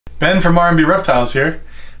Ben from R&B Reptiles here.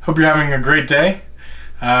 Hope you're having a great day.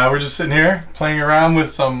 We're just sitting here playing around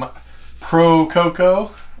with some Pro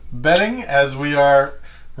Cocoa bedding as we are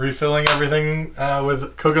refilling everything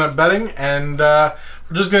with coconut bedding, and we're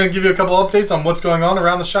just going to give you a couple updates on what's going on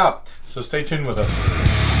around the shop. So stay tuned with us.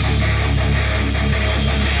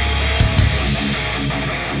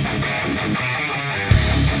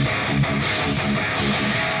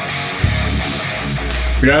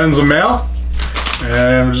 We got in some mail,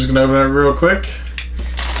 and we're just gonna open it real quick.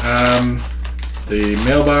 The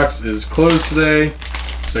mailbox is closed today,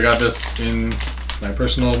 so I got this in my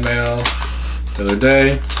personal mail the other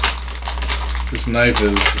day. This knife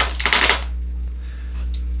is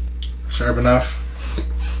sharp enough.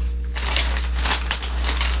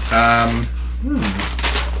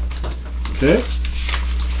 Okay.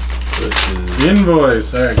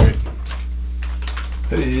 Invoice. All right, great.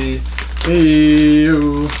 Hey. Hey.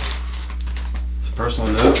 It's a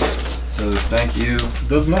personal note. It says thank you. It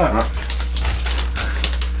does not.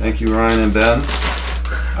 Thank you, Ryan and Ben.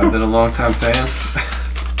 I've been a longtime fan.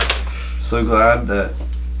 So glad that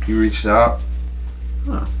you reached out.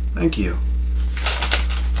 Oh, thank you.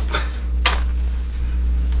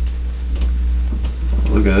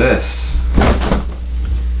 Look at this.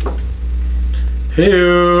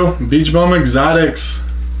 Hey, Beach Bum Exotics.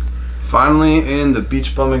 Finally in the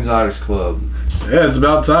Beach Bum Exotics Club. Yeah, it's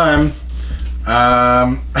about time.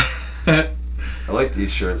 I like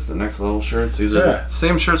these shirts, the next level shirts. These are the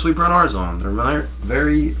same shirts we brought ours on. They're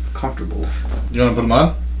very comfortable. You want to put them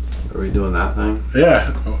on? Are we doing that thing?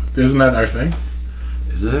 Yeah. Isn't that our thing?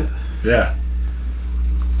 Is it? Yeah.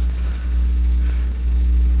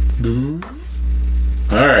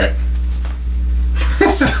 Alright.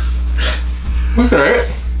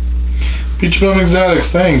 Okay. Beach Bum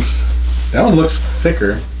Exotics, thanks. That one looks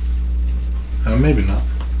thicker. Maybe not.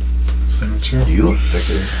 Signature. You look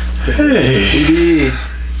thicker. Hey.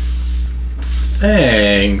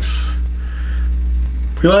 Thanks.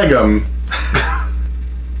 We like them.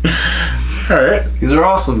 Alright. These are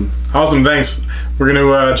awesome. Awesome, thanks. We're going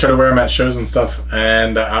to try to wear them at shows and stuff.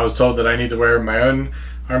 And I was told that I need to wear my own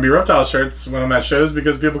R&B Reptile shirts when I'm at shows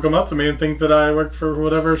because people come up to me and think that I work for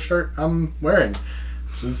whatever shirt I'm wearing.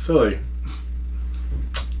 Which is silly.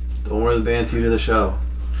 Don't wear the band to the show.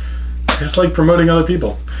 I just like promoting other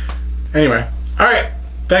people. Anyway. Alright.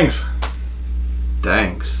 Thanks.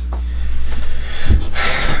 Thanks.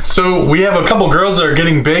 So we have a couple girls that are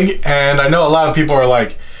getting big, and I know a lot of people are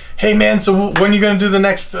like, hey man, so when are you going to do the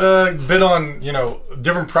next bid on, you know,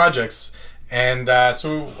 different projects? And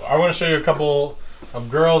so I want to show you a couple of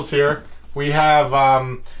girls here. We have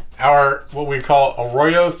our, what we call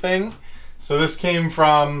Arroyo thing. So this came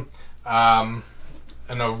from an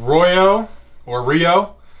Arroyo or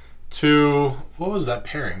Rio to, what was that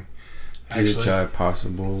pairing? Actually, GHI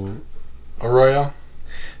possible Arroyo.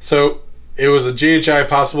 So it was a GHI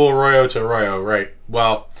possible Arroyo to Arroyo, right?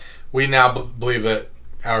 Well, we now believe that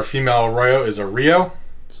our female Arroyo is a Rio.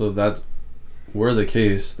 So if that were the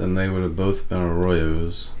case, then they would have both been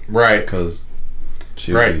Arroyos. Right. Because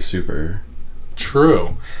she would be super.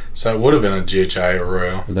 True. So it would have been a GHI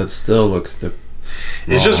Arroyo. But that still looks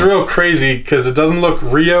It's just real crazy because it doesn't look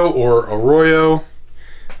Rio or Arroyo.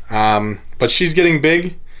 But she's getting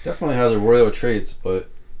big. Definitely has Arroyo traits, but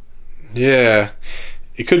yeah,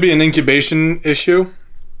 it could be an incubation issue.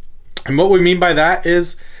 And what we mean by that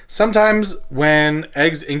is sometimes when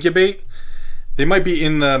eggs incubate, they might be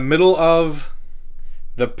in the middle of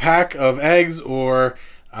the pack of eggs or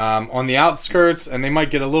on the outskirts, and they might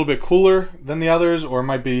get a little bit cooler than the others, or it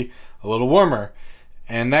might be a little warmer.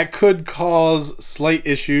 And that could cause slight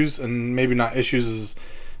issues, and maybe not issues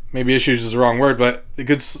maybe issues is the wrong word, but it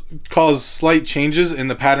could cause slight changes in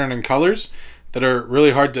the pattern and colors that are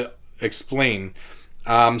really hard to explain.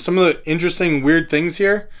 Some of the interesting weird things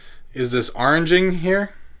here is this oranging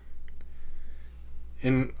here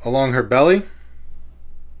along her belly.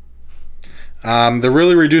 The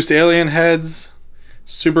really reduced alien heads,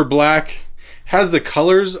 super black, has the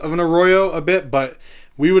colors of an Arroyo a bit, but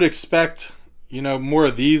we would expect, you know, more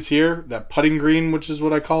of these here, that putting green, which is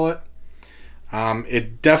what I call it.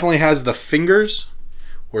 It definitely has the fingers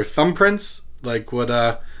or thumbprints, like what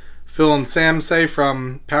Phil and Sam say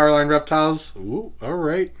from Powerline Reptiles. Ooh, all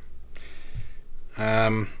right.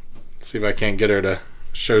 Let's see if I can't get her to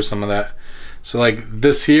show some of that. So like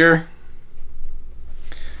this here,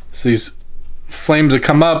 so these flames that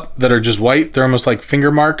come up that are just white, they're almost like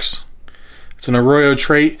finger marks. It's an Arroyo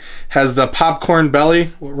trait. Has the popcorn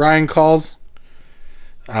belly, what Ryan calls.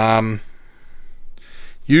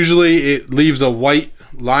 Usually it leaves a white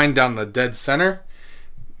line down the dead center.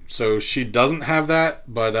 So she doesn't have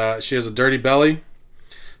that, but she has a dirty belly.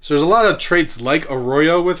 So there's a lot of traits like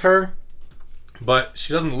Arroyo with her, but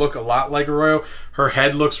she doesn't look a lot like Arroyo. Her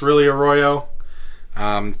head looks really Arroyo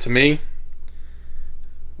to me.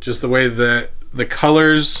 Just the way that the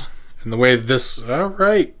colors and the way this, all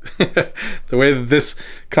right, the way that this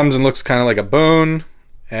comes and looks kind of like a bone,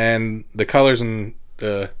 and the colors and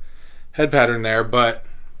the head pattern there. But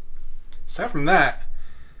aside from that,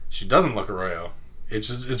 she doesn't look Arroyo.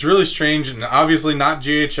 It's really strange, and obviously not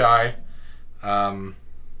GHI.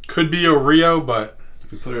 Could be a Rio, but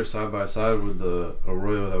if we put her side by side with the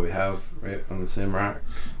Arroyo that we have right on the same rack.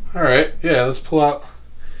 All right, yeah, let's pull out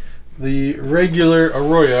the regular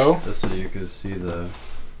Arroyo. Just so you can see the...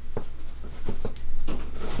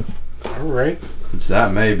 All right. Which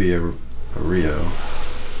that may be a Rio.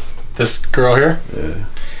 This girl here? Yeah.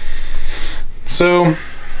 So,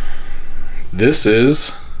 this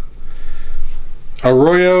is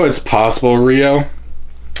Arroyo. It's possible Rio.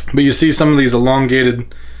 But you see some of these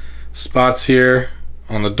elongated spots here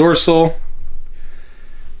on the dorsal.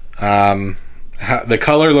 The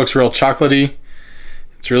color looks real chocolatey.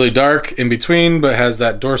 It's really dark in between, but has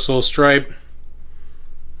that dorsal stripe.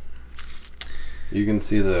 You can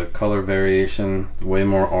see the color variation, way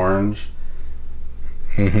more orange.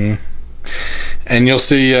 And you'll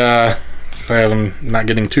see, if I'm not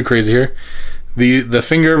getting too crazy here, the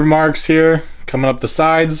finger marks here coming up the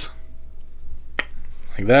sides,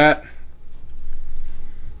 like that.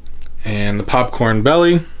 And the popcorn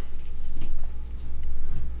belly.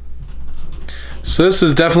 So this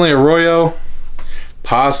is definitely Arroyo.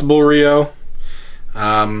 Possible Rio.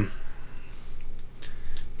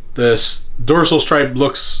 This dorsal stripe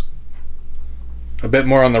looks a bit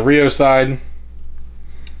more on the Rio side,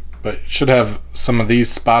 but should have some of these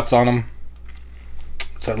spots on them.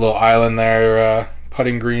 It's that little island there,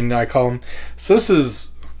 putting green I call them. So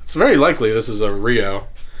it's very likely this is a Rio.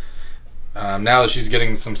 Now that she's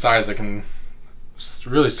getting some size, I can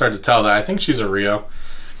really start to tell that I think she's a Rio.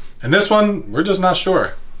 And this one, we're just not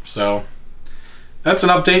sure. So that's an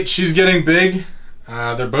update. She's getting big.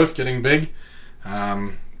 They're both getting big.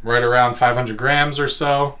 Right around 500 grams or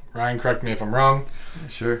so. Ryan, correct me if I'm wrong.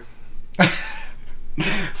 Sure.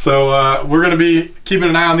 So we're going to be keeping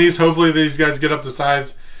an eye on these. Hopefully these guys get up to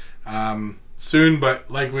size soon. But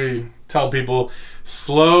like we tell people,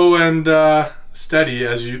 slow and steady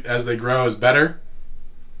as they grow is better.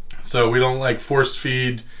 So we don't like force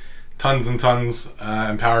feed tons and tons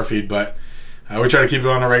and power feed, but we try to keep it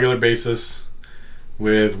on a regular basis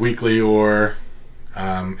with weekly or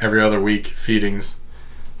every other week feedings.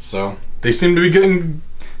 So they seem to be getting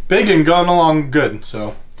big and going along good,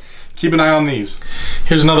 so keep an eye on these.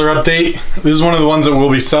 Here's another update. This is one of the ones that we'll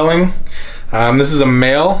be selling. This is a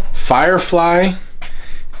male Firefly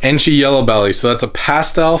Enchi Yellow Belly. So that's a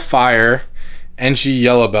pastel fire Enchi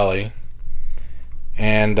Yellow Belly.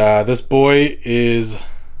 And this boy is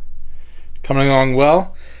coming along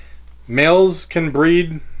well. Males can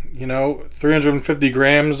breed, 350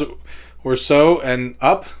 grams or so and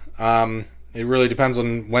up. It really depends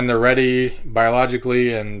on when they're ready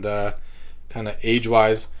biologically and kind of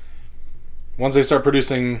age-wise. Once they start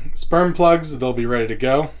producing sperm plugs, they'll be ready to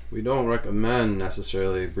go. We don't recommend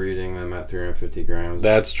necessarily breeding them at 350 grams.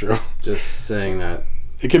 That's true. Just saying that.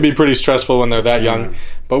 It can be pretty stressful when they're that young.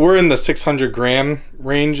 But we're in the 600 gram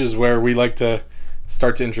range is where we like to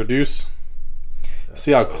start to introduce.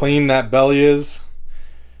 See how clean that belly is?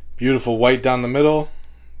 Beautiful white down the middle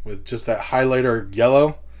with just that highlighter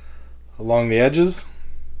yellow along the edges.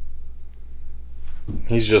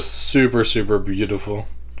 He's just super, super beautiful.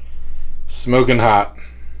 Smoking hot.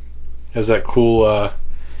 Has that cool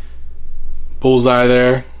bullseye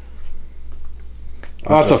there.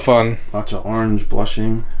 Lots of fun. Lots of orange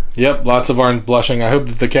blushing. Yep, lots of orange blushing. I hope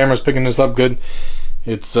that the camera's picking this up good.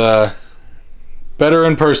 It's better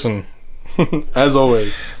in person, as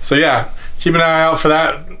always. So yeah, keep an eye out for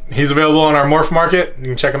that. He's available on our Morph Market. You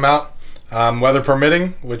can check him out, weather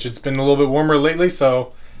permitting, which it's been a little bit warmer lately.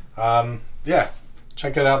 So yeah,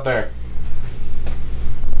 check it out there.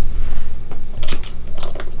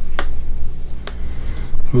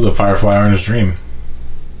 This is a Firefly Orange Dream.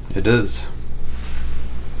 It is.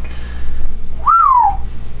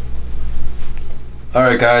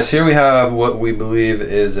 Alright guys, here we have what we believe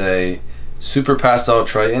is a super pastel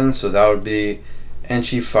Triton. So that would be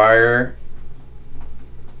Enchi Fire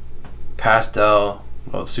Pastel,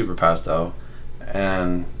 well super pastel,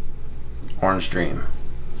 and Orange Dream.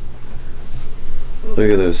 Look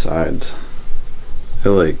at those sides.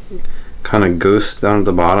 They're like kind of ghosts down at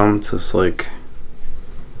the bottom, just like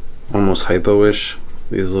almost hypo-ish.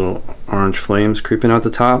 These little orange flames creeping out the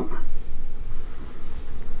top.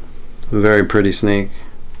 Very pretty snake.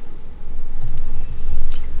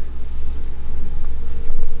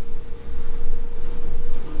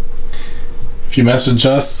 If you message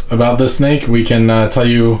us about this snake, we can tell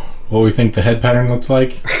you what we think the head pattern looks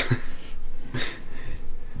like.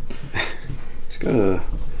 It's got a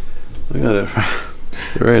look at it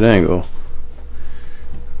the right angle.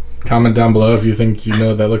 Comment down below if you think you know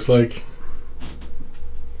what that looks like.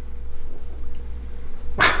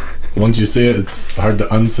 Once you see it, it's hard to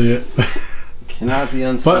unsee it. Cannot be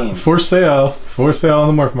unseen. But for sale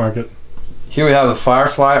on the morph market. Here we have a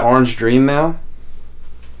Firefly Orange Dream male.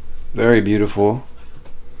 Very beautiful.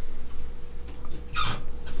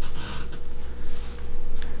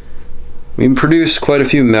 We produced quite a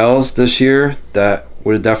few males this year that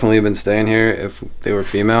would have definitely been staying here if they were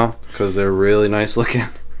female, because they're really nice looking.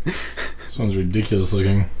 This one's ridiculous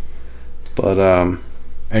looking. But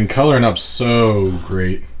and coloring up so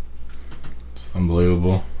great. It's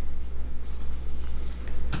unbelievable.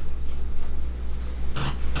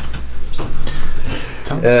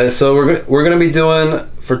 So we're gonna be doing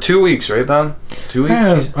for 2 weeks, right, Ben? 2 weeks.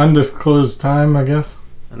 Yeah, undisclosed time, I guess.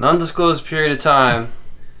 An undisclosed period of time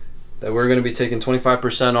that we're gonna be taking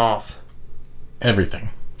 25% off. Everything.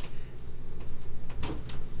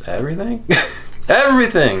 Everything?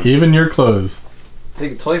 Everything! Even your clothes.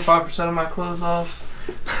 Taking 25% of my clothes off?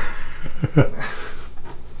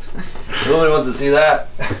 Nobody wants to see that.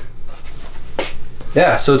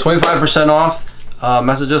 Yeah, so 25% off.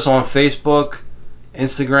 Message us on Facebook,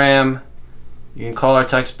 Instagram. You can call or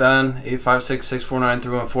text Ben,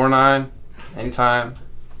 856-649-3149. Anytime,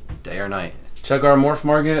 day or night. Check our morph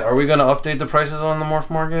market. Are we going to update the prices on the morph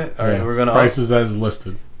market? All right, yes, we're going to prices as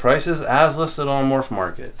listed. Prices as listed on morph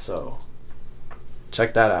market. So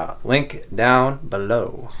check that out. Link down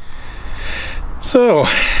below. So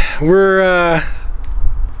we're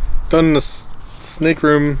done in the snake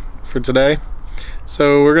room for today.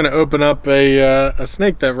 So we're going to open up a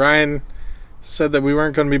snake that Ryan said that we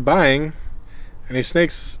weren't going to be buying any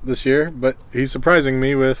snakes this year, but he's surprising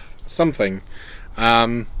me with something.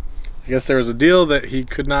 I guess there was a deal that he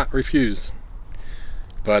could not refuse.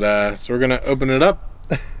 But so we're going to open it up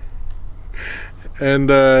and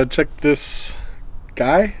check this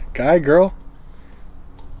girl.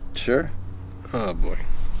 Sure. Oh boy.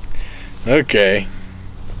 Okay.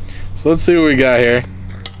 So let's see what we got here.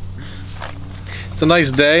 It's a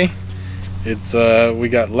nice day. It's we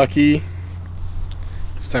got lucky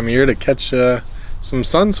this time of year to catch some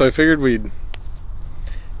sun, so I figured we'd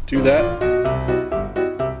do that.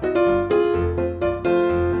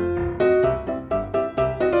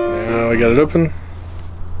 Now we got it open.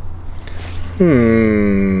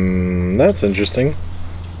 That's interesting.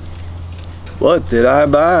 What did I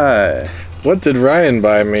buy? What did Ryan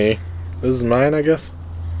buy me? This is mine, I guess.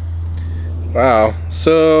 Wow.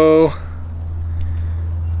 So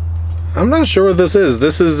I'm not sure what this is.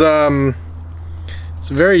 This is it's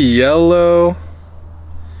very yellow,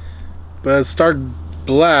 but it's dark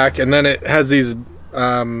black, and then it has these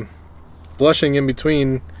blushing in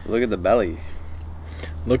between. Look at the belly.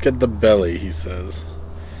 Look at the belly, he says.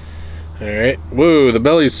 Alright. Whoa, the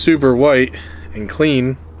belly's super white and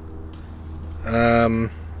clean. I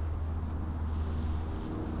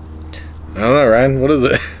don't know, Ryan. What is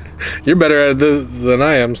it? You're better at this than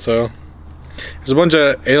I am, so. There's a bunch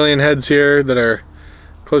of alien heads here that are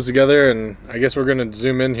close together, and I guess we're going to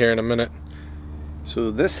zoom in here in a minute.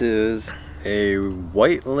 So this is a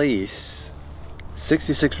white lace,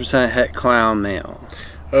 66% het clown male.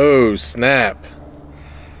 Oh, snap.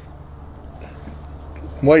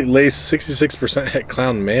 White lace, 66% het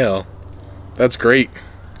clown male. That's great.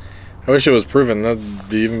 I wish it was proven. That'd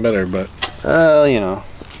be even better, but. You know,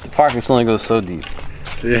 the pockets only go so deep.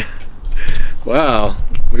 Yeah. Wow.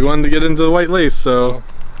 We wanted to get into the white lace, so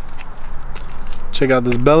check out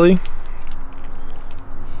this belly.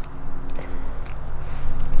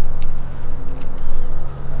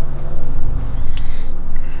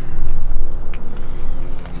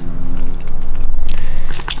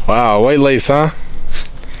 Wow, white lace, huh?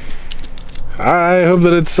 I hope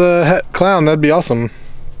that it's a het clown. That'd be awesome.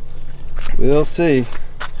 We'll see.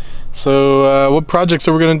 So, what projects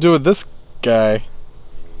are we going to do with this guy?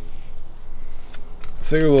 I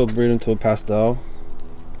figure we'll breed him to a pastel.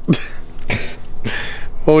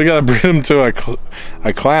 Well, we got to breed him to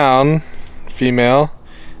a clown female,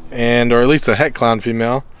 or at least a het clown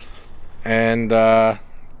female, and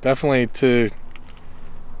definitely to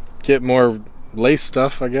get more lace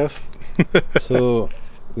stuff, I guess. So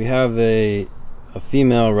we have a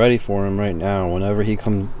female ready for him right now. Whenever he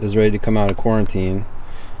is ready to come out of quarantine,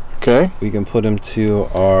 okay, we can put him to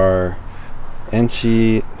our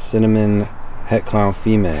Enchi cinnamon het clown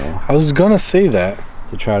female. I was gonna say that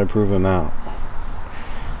to try to prove him out.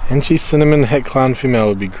 Enchi cinnamon het clown female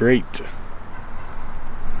would be great.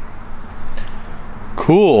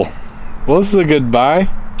 Cool. Well, this is a goodbye.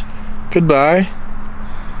 Goodbye.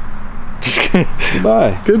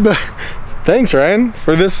 Goodbye. Goodbye. Thanks, Ryan,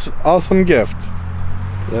 for this awesome gift.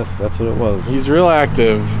 Yes, that's what it was. He's real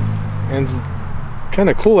active. And it's kind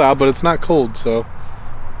of cool out, but it's not cold, so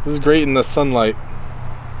this is great in the sunlight.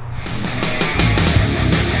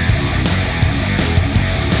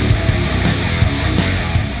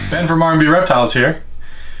 Ben from R&B Reptiles here.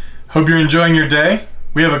 Hope you're enjoying your day.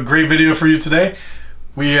 We have a great video for you today.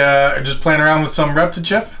 We are just playing around with some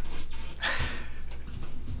ReptiChip.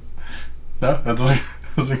 No, that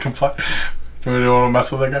doesn't comply. Do we want to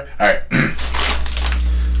mess with that guy? All right.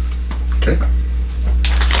 Okay.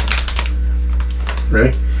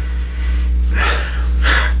 Ready?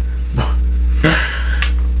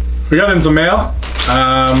 We got in some mail.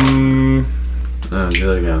 No,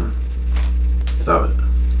 do it again. Stop it.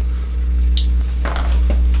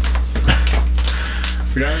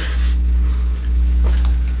 We got it.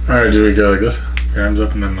 Alright, do we go like this? Your arms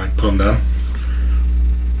up and then like put them down?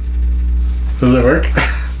 Does that work?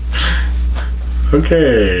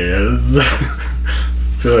 Okay.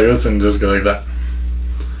 Go like this and just go like that.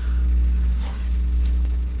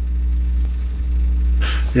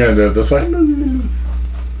 You're gonna do it this way?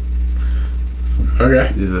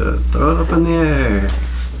 Okay. Do the throw it up in the air.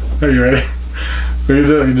 Are you ready?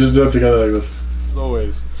 You just do it together like this. As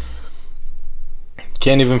always.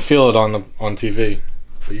 Can't even feel it on TV,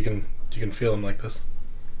 but you can feel them like this.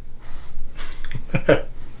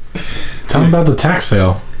 Tell me about the tax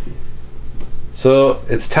sale. So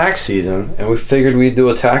it's tax season, and we figured we'd do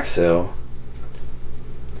a tax sale.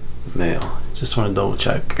 Mail. Just want to double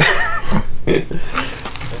check.